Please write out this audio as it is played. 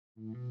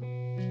Good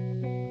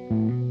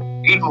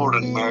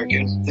morning,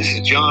 America. This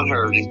is John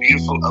HURD in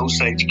beautiful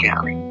Osage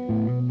County.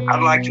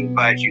 I'd like to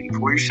invite you to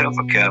pour yourself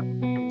a cup,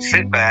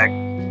 sit back,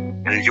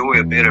 and enjoy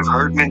a bit of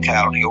herd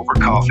mentality over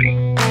coffee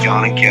with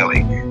John and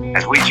Kelly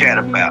as we chat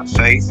about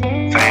faith,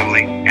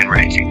 family, and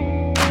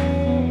ranching.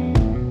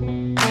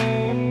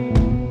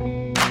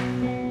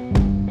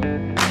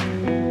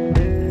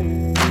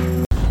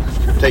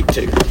 Take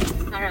two.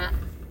 All right,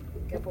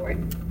 go for it.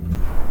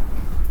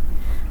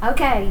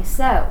 Okay,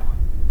 so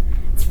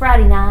it's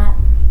Friday night.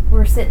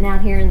 We're sitting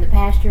out here in the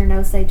pasture in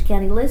Osage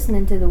County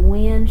listening to the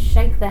wind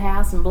shake the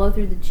house and blow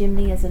through the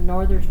chimney as the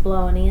norther's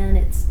blowing in.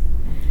 It's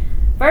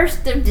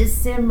 1st of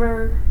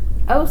December,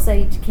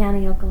 Osage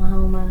County,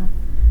 Oklahoma.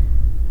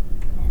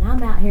 And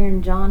I'm out here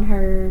in John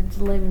HURD's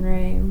living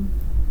room.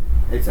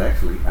 It's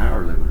actually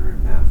our living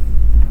room now.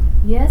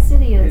 Yes,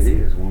 it is. It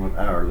is one of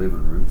our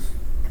living rooms.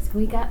 Because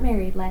we got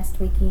married last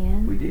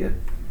weekend. We did.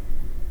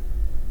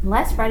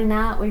 Last Friday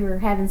night we were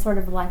having sort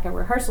of like a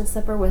rehearsal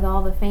supper with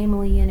all the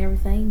family and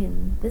everything,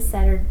 and this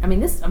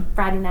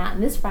Friday night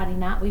and this Friday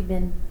night we've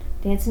been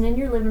dancing in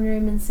your living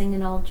room and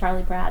singing old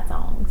Charlie Pride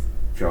songs.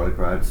 Charlie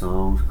Pride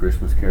songs,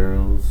 Christmas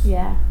carols.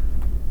 Yeah.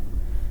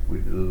 We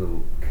did a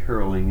little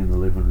caroling in the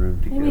living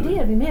room together. Yeah, we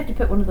did. We may have to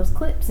put one of those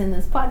clips in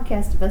this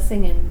podcast of us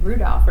singing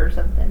Rudolph or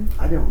something.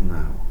 I don't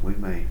know. We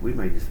may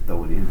just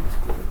throw it in this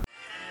clip.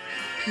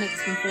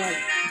 Makes me feel like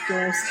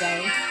Girls'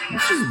 Day.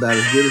 This is about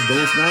as good as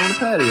dancing out on the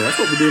patio. That's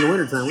what we do in the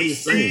wintertime. We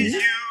just sing.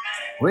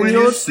 When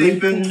you're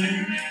sleeping,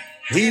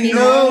 he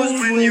knows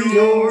when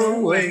you're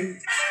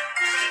awake.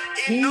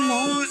 He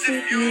knows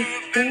if you've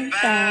been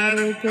bad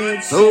or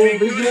good. So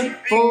be good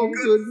for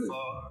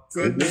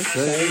goodness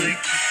sake.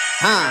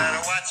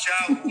 Hi.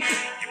 You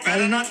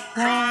better not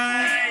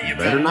cry. You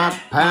better not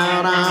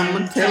pout.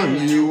 I'm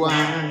telling you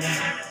why.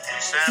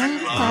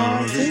 Santa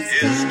Claus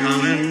is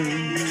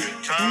coming to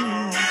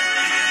town.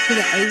 To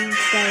the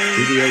Osage.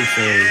 To the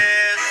Osage.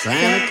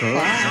 Santa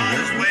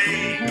Claus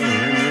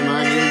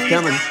is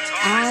coming.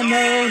 I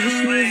know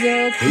he's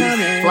a-coming.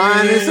 He's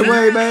flying this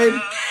away, babe.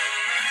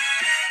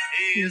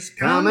 He's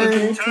Coming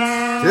to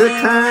town.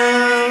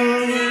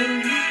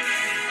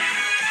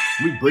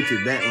 We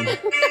butchered that one.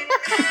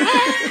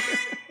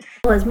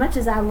 Well, as much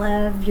as I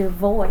love your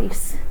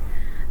voice,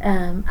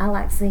 I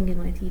like singing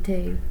with you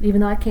too. Even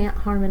though I can't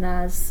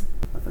harmonize.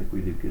 I think we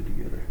did good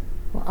together.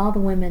 Well, all the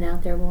women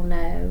out there will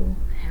know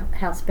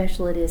how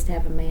special it is to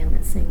have a man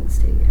that sings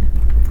to you.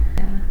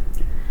 Yeah.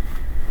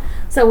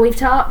 So we've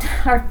talked,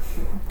 our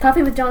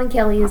Coffee with John and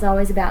Kelly is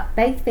always about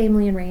faith,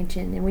 family, and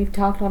ranching. And we've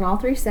talked on all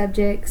three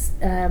subjects.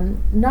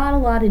 Not a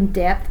lot in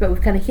depth, but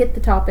we've kind of hit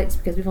the topics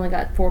because we've only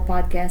got 4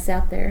 podcasts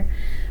out there.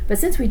 But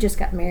since we just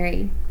got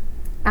married,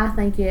 I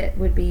think it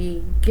would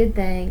be a good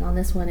thing on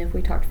this one if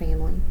we talked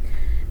family.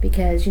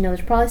 Because,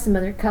 there's probably some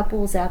other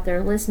couples out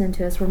there listening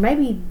to us where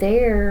maybe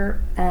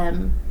they're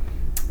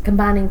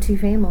combining 2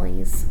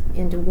 families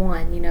into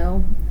one, You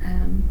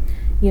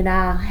and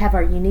I have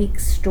our unique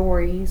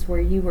stories where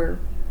you were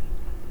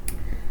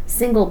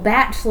single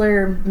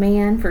bachelor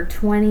man for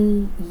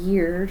 20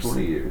 years.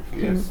 20 years,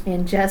 yes.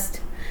 And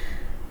just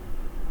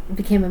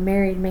became a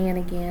married man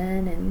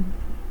again.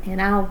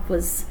 And I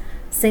was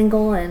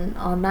single and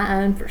on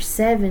my own for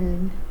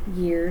 7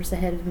 years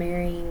ahead of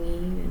marrying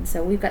you. And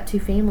so we've got 2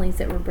 families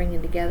that we're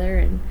bringing together,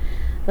 and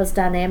those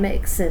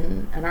dynamics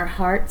and our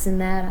hearts in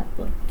that.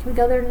 Can we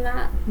go there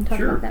tonight and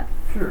talk about that?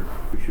 Sure,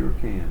 we sure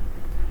can.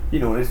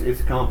 It's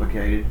a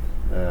complicated,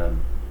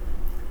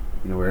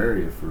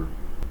 area for,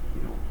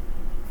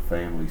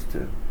 families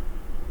to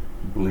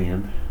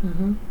blend.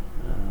 Mm-hmm.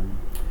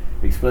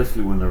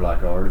 Especially when they're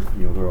like ours.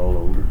 They're all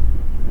older,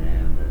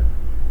 and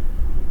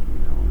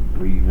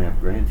we even have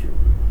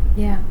grandchildren.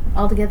 Yeah,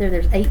 altogether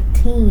there's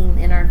 18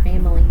 in our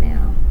family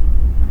now.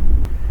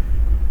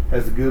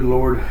 As the good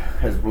Lord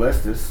has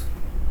blessed us,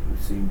 we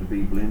seem to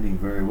be blending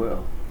very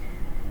well.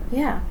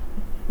 Yeah.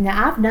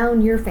 Now I've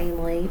known your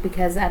family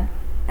because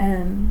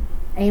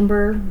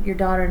Amber, your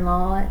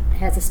daughter-in-law,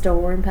 has a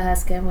store in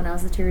Pawhuska. When I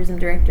was the tourism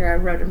director, I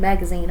wrote a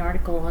magazine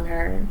article on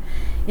her and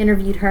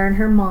interviewed her and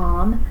her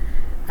mom.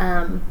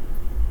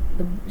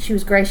 She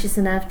was gracious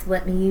enough to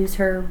let me use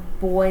her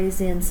boys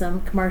in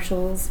some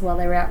commercials while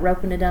they were out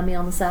roping a dummy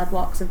on the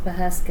sidewalks of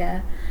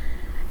Pawhuska.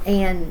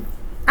 And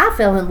I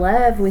fell in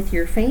love with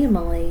your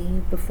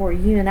family before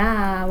you and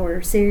I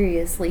were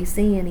seriously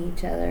seeing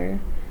each other.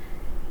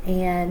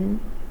 And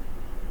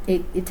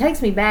it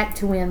takes me back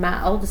to when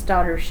my oldest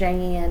daughter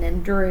Cheyenne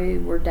and Drew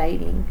were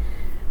dating,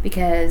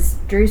 because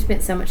Drew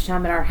spent so much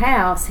time at our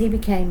house. He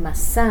became my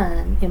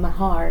son in my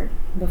heart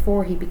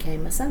before he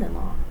became my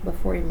son-in-law,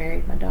 before he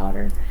married my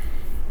daughter.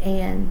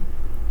 And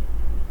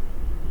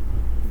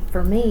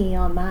for me,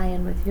 on my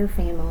end with your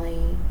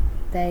family,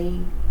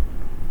 they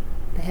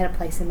had a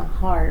place in my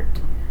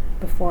heart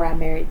before I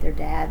married their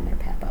dad and their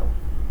papo.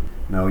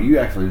 No, you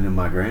actually knew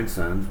my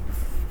grandsons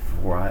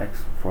before I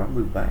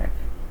moved back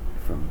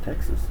from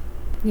Texas.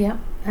 Yeah,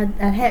 I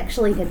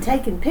actually had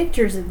taken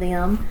pictures of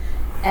them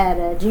at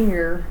a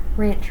junior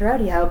ranch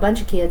rodeo, a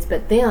bunch of kids,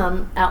 but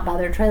them out by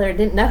their trailer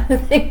didn't know who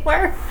they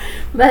were.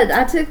 But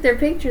I took their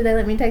picture. They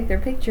let me take their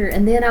picture.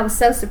 And then I was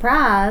so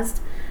surprised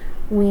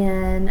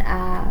when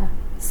I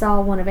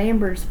saw one of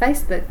Amber's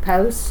Facebook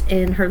posts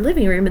in her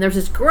living room, and there was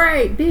this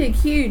great, big,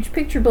 huge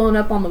picture blowing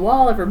up on the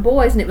wall of her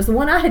boys, and it was the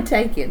one I had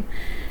taken.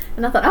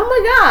 And I thought, oh my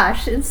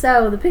gosh. And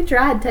so the picture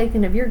I had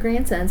taken of your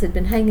grandsons had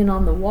been hanging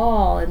on the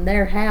wall in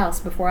their house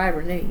before I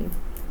ever knew you.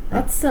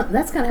 That's kind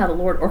of how the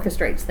Lord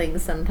orchestrates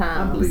things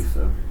sometimes. I believe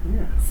so.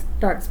 Yeah.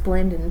 Starts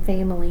blending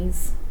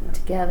families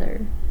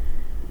together.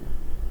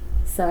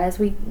 So as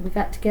we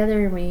got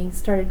together and we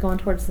started going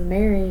towards the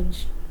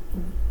marriage,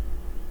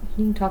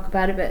 you can talk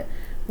about it, but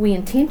we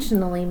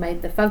intentionally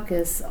made the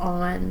focus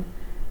on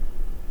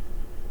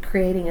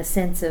creating a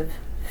sense of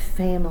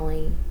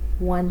family,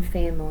 one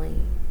family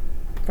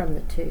from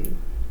the two.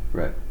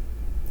 Right.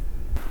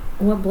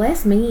 What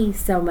blessed me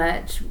so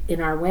much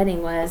in our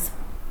wedding was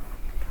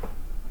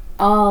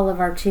all of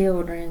our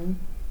children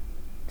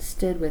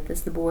stood with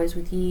us, the boys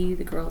with you,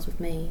 the girls with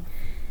me,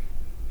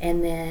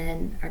 and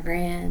then our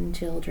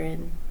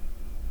grandchildren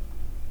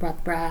brought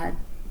the bride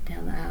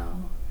down the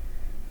aisle.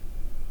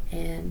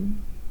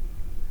 And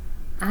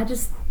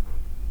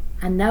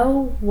I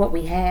know what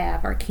we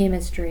have, our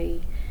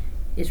chemistry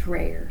is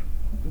rare,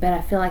 but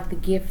I feel like the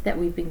gift that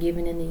we've been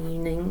given in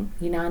the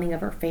uniting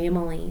of our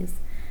families,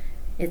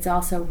 it's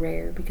also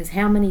rare, because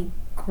how many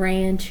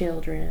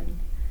grandchildren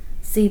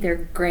see their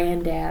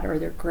granddad or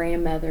their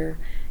grandmother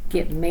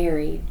get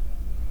married,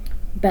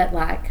 but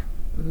like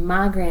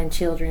my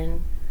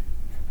grandchildren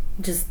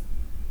just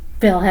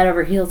fell head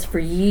over heels for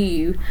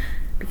you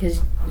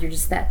because you're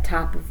just that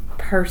type of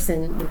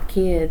person with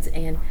kids,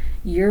 and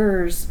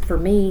yours for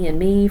me and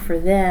me for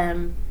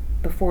them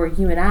before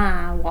you and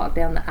I walked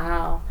down the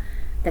aisle,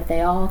 that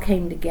they all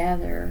came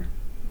together.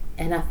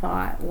 And I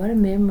thought, what a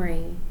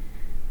memory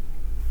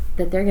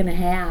that they're going to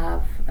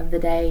have of the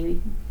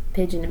day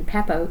Pigeon and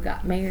Papo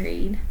got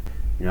married.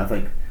 You know, I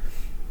think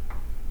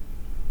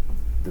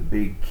the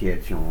big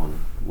catch on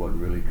what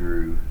really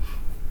drew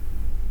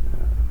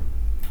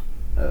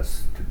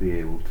us to be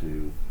able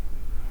to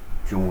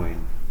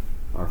join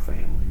our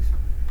families,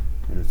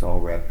 and it's all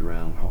wrapped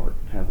around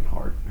having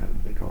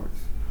big hearts,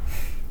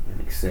 and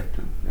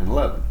accepting and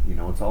loving. You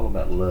know, it's all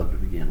about love to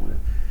begin with.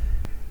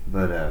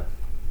 But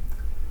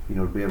you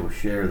know, to be able to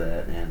share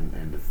that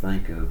and to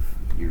think of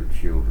your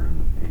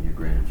children and your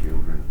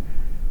grandchildren,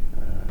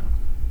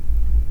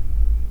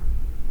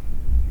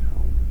 you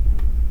know,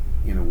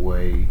 in a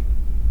way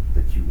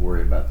that you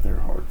worry about their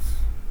hearts,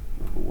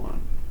 number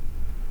one.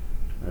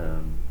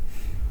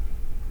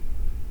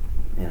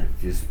 And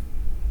it's just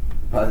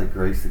by the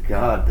grace of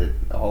God that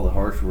all the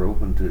hearts were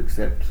open to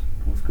accept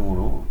what's going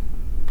on.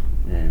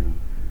 And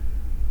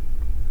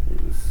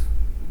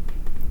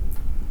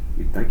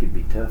you'd think it'd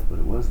be tough, but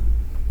it wasn't.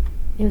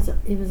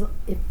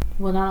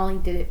 Well, not only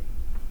did it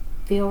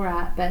feel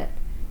right, but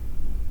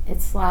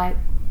it's like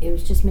it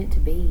was just meant to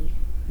be.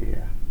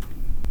 Yeah.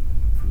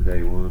 From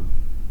day one.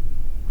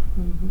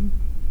 Mm-hmm.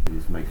 It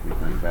just makes me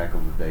think back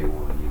on the day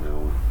one, you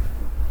know,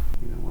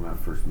 when I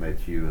first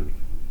met you and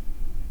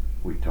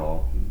we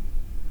talked and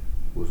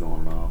was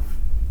on and off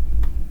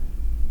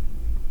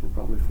for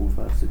probably 4,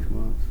 5, 6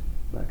 months,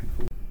 back and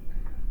forth.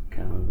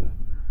 Kind of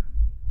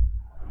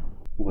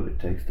what it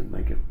takes to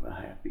make a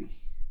happy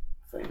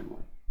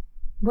family.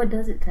 What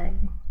does it take?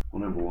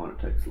 Well, number one, it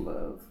takes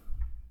love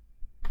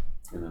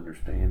and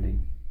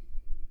understanding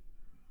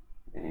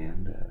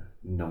and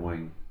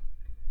knowing,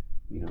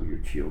 you know, your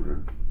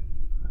children.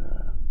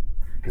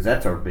 Because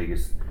that's our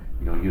biggest,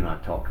 you know, you and I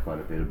talked quite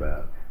a bit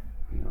about,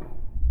 you know,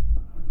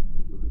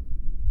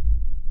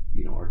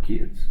 our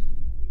kids,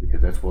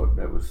 because that's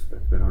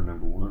been our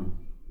number one,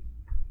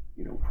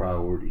 you know,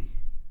 priority,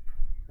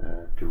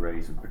 to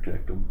raise and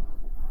protect them,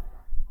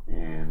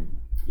 and,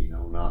 you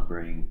know, not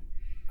bring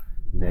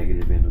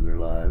negative into their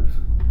lives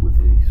with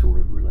any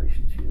sort of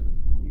relationship,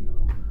 you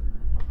know,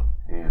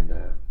 and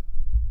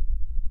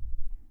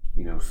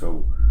you know,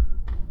 so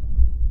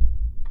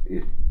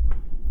it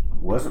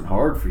wasn't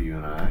hard for you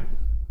and I,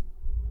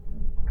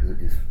 because it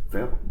just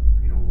felt,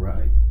 you know,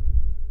 right.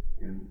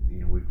 And, you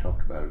know, we've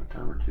talked about it a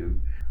time or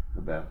two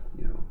about,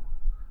 you know,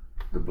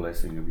 the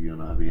blessing of you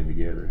and I being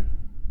together,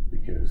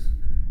 because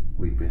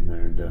we've been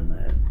there and done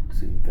that,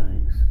 seen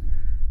things,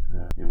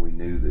 and we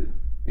knew that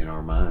in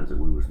our minds that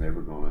we was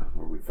never gonna,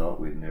 or we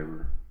thought we'd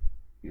never,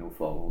 you know,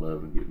 fall in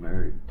love and get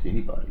married to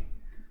anybody.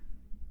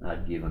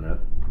 I'd given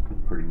up,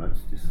 pretty much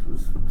just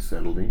was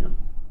settled in.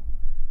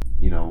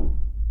 You know,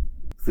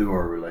 through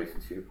our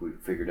relationship, we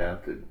figured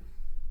out that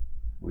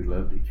we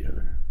loved each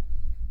other.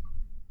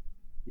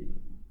 You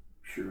know,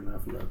 sure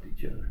enough, loved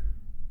each other,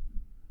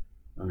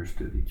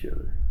 understood each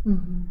other,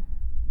 Mm-hmm.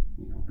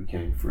 you know,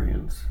 became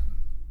friends.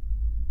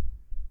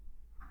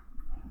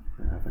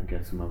 And I think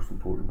that's the most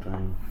important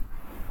thing.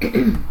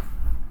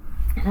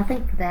 And I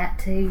think that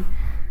to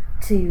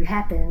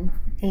happen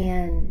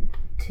and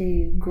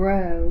to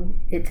grow,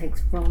 it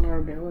takes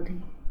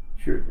vulnerability.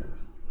 Sure it does.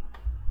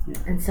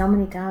 Yeah. And so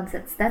many times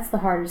that's the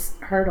hardest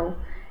hurdle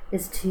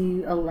is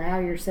to allow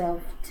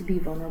yourself to be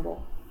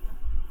vulnerable.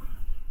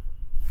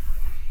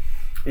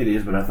 It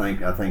is, but I think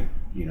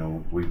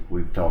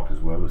we've talked as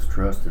well as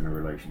trust in a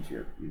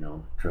relationship.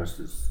 Trust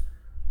is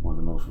one of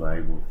the most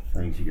valuable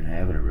things you can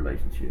have in a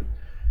relationship.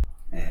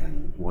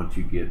 And once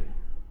you get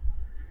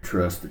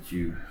trust that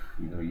you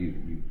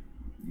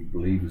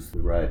believe is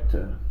the right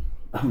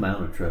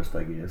amount of trust,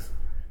 I guess,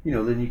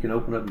 then you can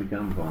open up and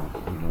become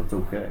vulnerable. It's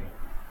okay.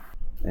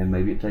 And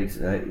maybe it takes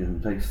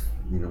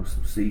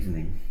some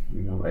seasoning,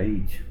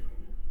 age,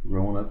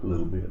 growing up a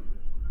little bit.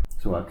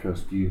 So I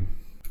trust you.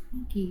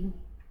 Thank you.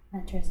 I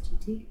trust you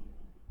too.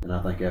 And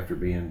I think after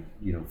being,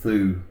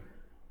 through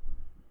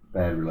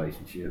bad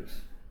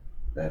relationships,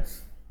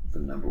 that's the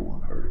number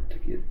one hurdle to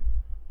get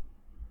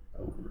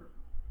over,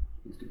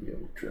 is to be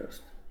able to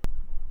trust.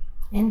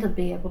 And to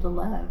be able to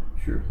love.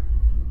 Sure.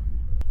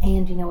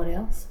 And you know what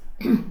else?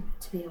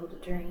 To be able to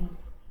dream.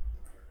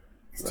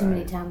 Because too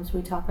many Right. times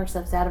we talk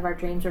ourselves out of our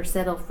dreams or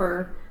settle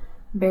for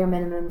bare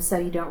minimum so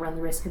you don't run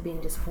the risk of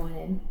being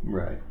disappointed.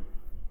 Right.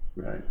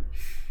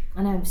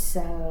 And I'm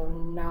so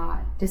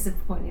not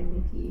disappointed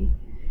with you.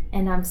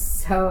 And I'm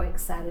so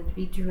excited to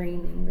be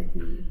dreaming with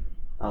you.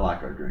 I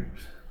like our dreams.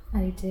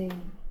 I do too.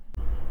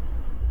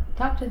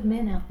 Talk to the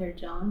men out there,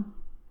 John.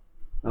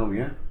 Oh,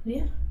 yeah?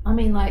 Yeah. I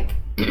mean,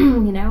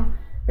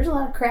 there's a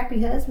lot of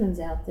crappy husbands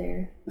out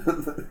there.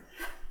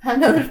 I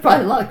know there's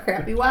probably a lot of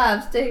crappy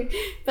wives too.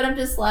 But I'm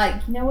just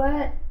like, you know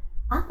what?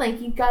 I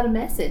think you've got a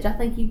message. I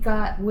think you've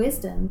got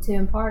wisdom to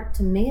impart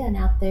to men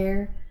out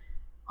there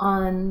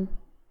on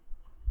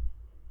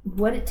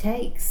what it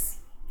takes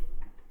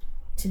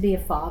to be a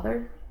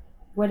father,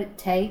 what it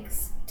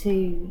takes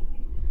to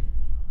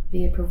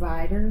be a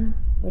provider,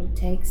 what it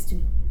takes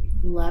to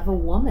love a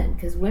woman.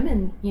 Because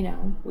women,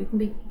 we can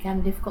be kind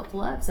of difficult to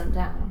love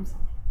sometimes.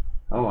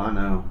 Oh, I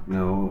know.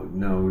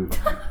 No.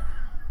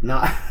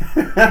 Not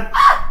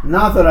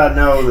that I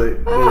know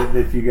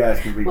that you guys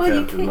can be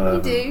tough to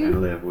love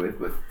and live with,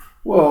 but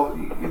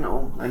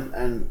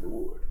and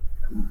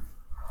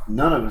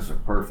none of us are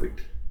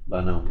perfect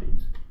by no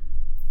means,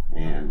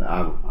 and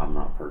I'm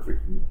not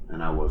perfect,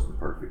 and I wasn't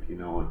perfect,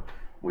 and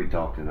we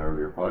talked in an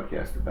earlier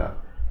podcast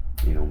about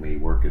me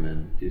working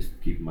and just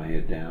keeping my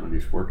head down and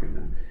just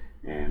working,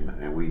 and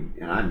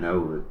I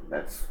know that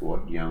that's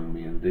what young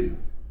men do,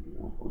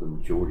 or the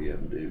majority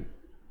of them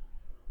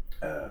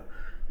do.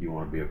 You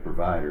want to be a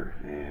provider,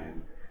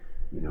 and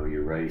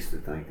you're raised to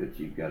think that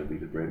you've got to be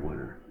the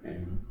breadwinner,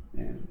 and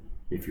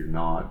if you're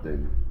not,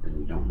 then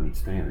you don't meet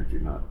standards.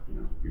 You're not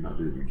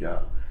doing your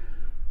job.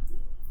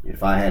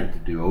 If I had it to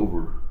do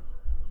over,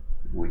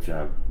 which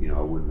I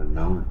wouldn't have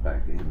known it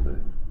back then, but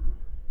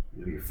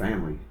your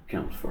family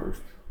comes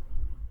first,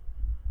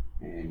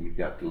 and you've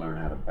got to learn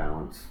how to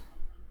balance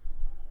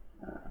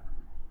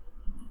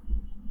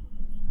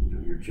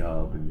your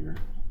job and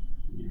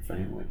your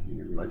family and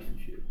your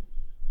relationship.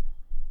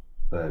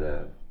 But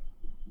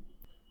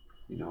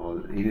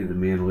any of the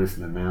men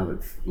listening now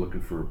that's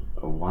looking for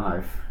a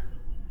wife,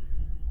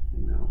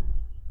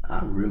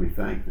 I really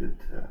think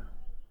that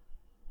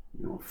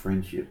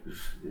friendship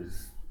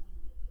is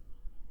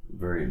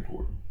very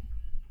important,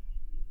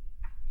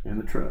 and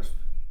the trust.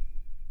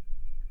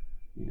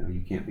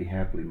 You can't be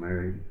happily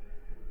married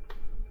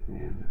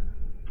and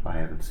by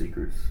having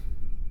secrets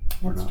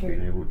or not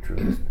being able to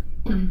trust.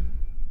 Mm-hmm.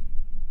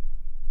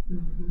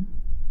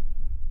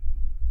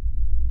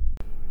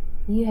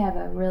 You have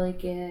a really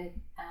good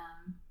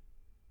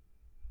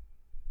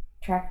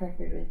track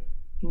record with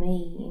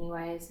me,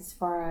 anyways, as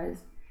far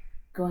as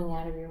going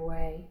out of your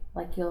way.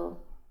 Like,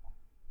 you'll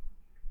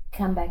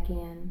come back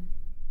in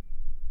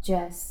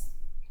just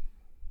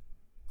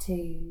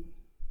to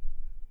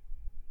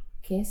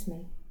kiss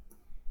me.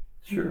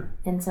 Sure.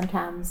 And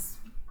sometimes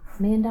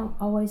men don't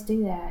always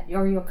do that.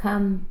 Or you'll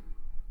come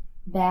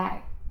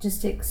back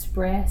just to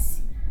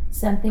express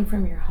something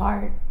from your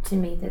heart to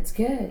me that's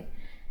good.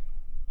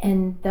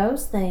 And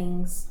those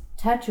things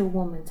touch a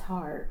woman's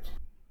heart.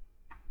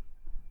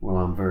 Well,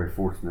 I'm very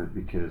fortunate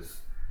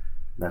because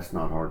that's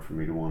not hard for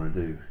me to want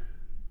to do,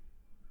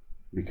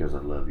 because I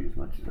love you as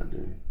much as I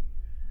do.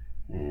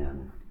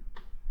 And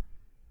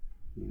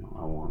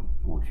I want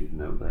you to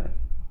know that.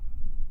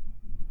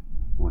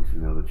 I want you to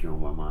know that you're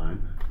on my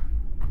mind.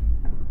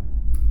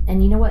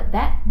 And you know what?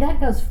 That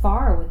goes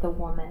far with a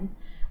woman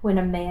when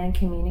a man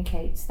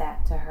communicates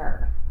that to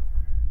her.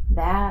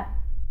 That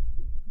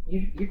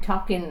you're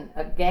talking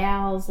a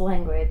gal's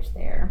language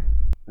there.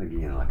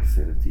 Again, like I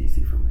said, it's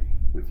easy for me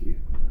with you.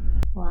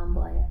 Well, I'm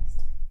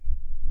blessed.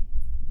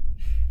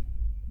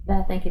 But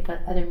I think if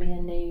other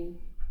men knew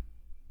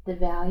the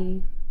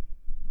value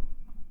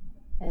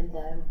and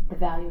the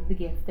value of the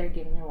gift they're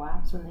giving their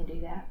wives when they do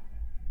that,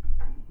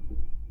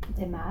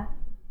 they might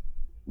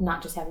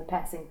not just have a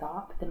passing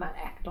thought, but they might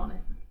act on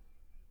it.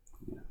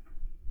 Yeah.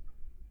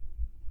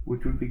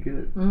 Which would be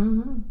good.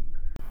 Mm-hmm.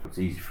 It's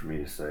easy for me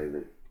to say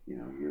that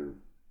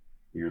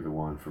you're the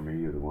one for me.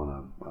 You're the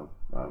one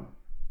I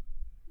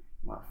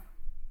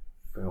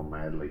fell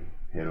madly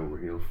head over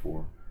heels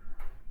for,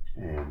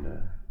 and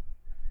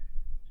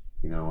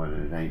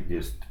and it ain't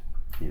just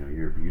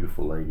you're a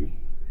beautiful lady,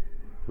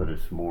 but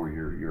it's more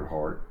your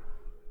heart,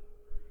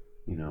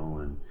 you know,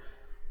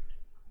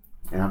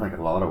 and I think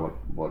a lot of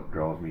what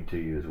draws me to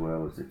you as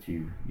well is that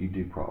you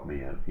do prop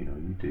me up, you know,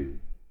 you do,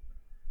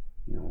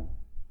 you know,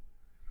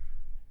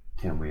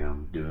 tell me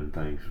I'm doing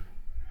things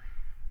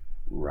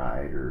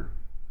right, or,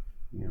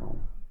 you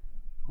know,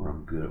 or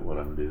I'm good at what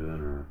I'm doing,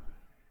 or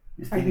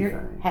just anything.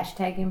 You're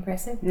hashtag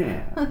impressive.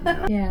 Yeah. You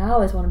know. Yeah, I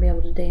always want to be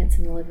able to dance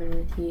in the living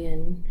room with you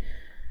and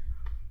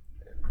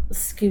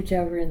scooch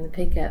over in the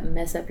pickup and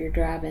mess up your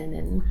driving,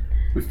 and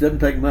which doesn't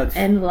take much.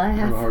 And laugh.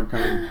 I have a hard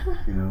time,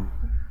 you know,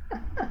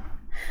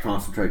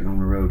 concentrating on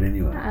the road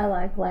anyway. I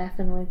like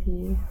laughing with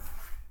you.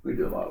 We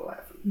do a lot of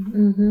laughing.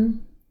 Mm-hmm.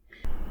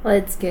 Well,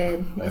 it's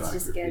good. It's like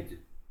just good. Pigeon.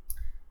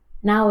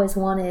 And I always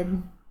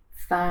wanted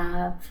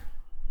 5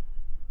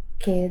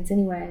 kids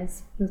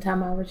anyways, from the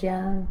time I was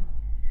young.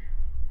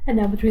 And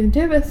now between the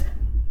 2 of us,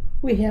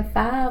 we have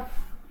 5.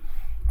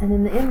 And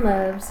then the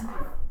in-laws.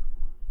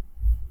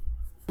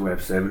 We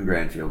have 7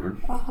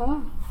 grandchildren.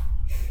 Uh-huh.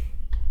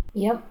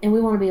 Yep, and we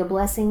want to be a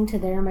blessing to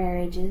their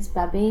marriages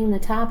by being the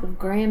type of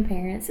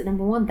grandparents that,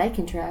 number one, they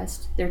can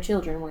trust their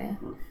children with,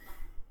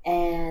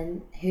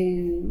 and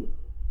who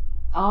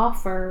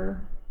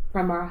offer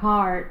from our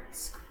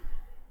hearts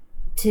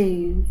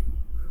to,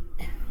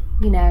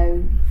 you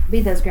know, be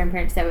those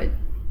grandparents that would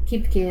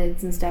keep the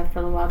kids and stuff for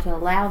a little while to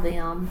allow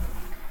them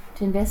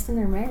to invest in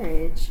their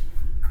marriage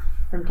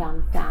from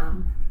time to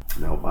time.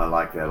 No, I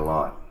like that a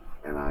lot,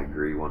 and I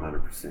agree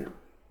 100%.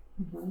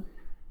 Mm-hmm.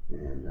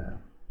 And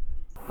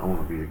I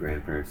want to be the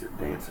grandparents that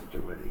dance at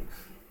their weddings.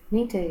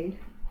 Me too.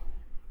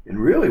 And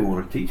really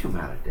want to teach them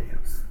how to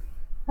dance.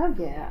 Oh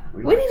yeah,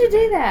 we like need to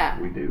do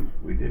that. We do.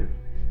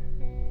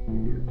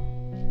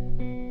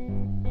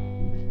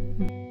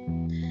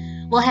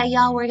 Well, hey,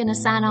 y'all, we're going to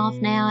sign off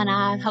now, and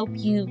I hope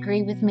you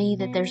agree with me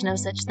that there's no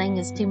such thing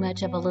as too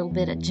much of a little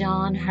bit of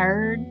John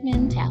HURD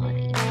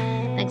mentality.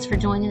 Thanks for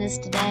joining us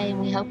today, and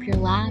we hope your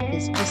life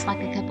is just like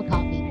a cup of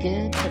coffee,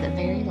 good to the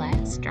very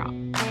last drop.